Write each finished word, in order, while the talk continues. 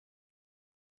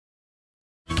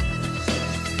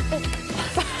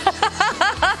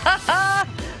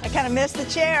kind of missed the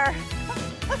chair.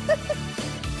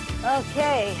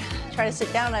 Okay, try to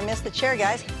sit down. I missed the chair,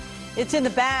 guys. It's in the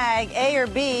bag. A or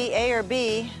B, A or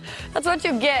B. That's what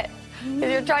you get,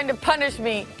 because you're trying to punish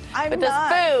me with not.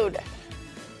 this food.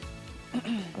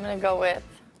 I'm gonna go with,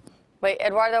 wait,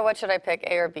 Eduardo, what should I pick,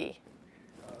 A or B?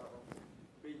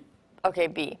 B. Okay,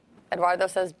 B. Eduardo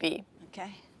says B.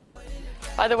 Okay.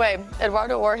 By the way,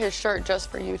 Eduardo wore his shirt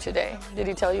just for you today. Did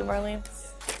he tell you, Marlene?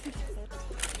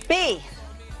 B.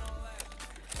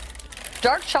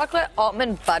 Dark chocolate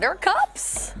almond butter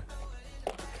cups?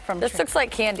 This This looks like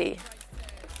candy.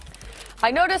 I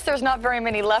noticed there's not very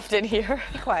many left in here.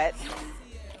 Be quiet.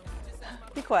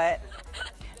 Be quiet.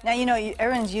 Now, you know,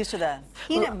 everyone's used to the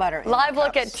peanut butter in Live the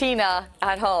look at cups. Tina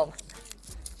at home.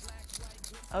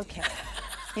 Okay.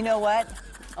 You know what?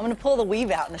 I'm going to pull the weave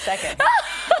out in a second.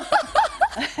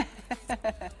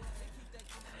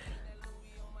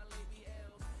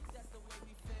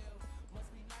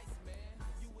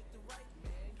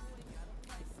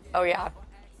 Oh, yeah.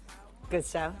 Good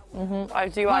stuff. I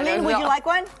see why there's Marlene, would not, you like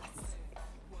one?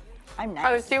 I'm I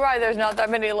nice. see why there's not that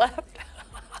many left.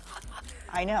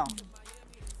 I know.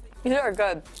 These are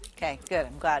good. Okay, good.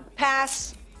 I'm glad.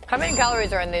 Pass. How many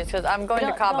calories are in these? Because I'm going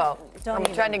to Cabo. don't I'm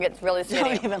even- trying to get really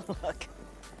skinny. Don't even look.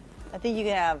 I think you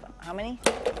can have, how many?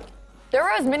 There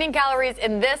are as many calories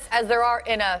in this as there are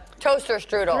in a toaster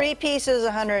strudel. 3 pieces,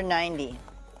 190.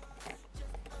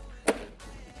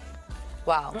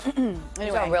 Wow.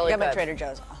 Anyway, are really got them at good. Trader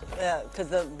Joe's.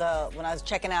 Because when I was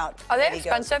checking out, Are they lady goes,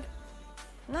 expensive?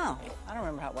 No, I don't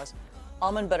remember how it was.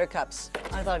 Almond butter cups.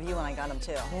 I thought of you when I got them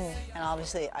too. And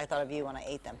obviously, I thought of you when I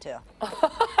ate them too.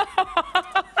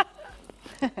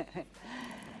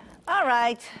 All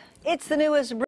right, it's the newest.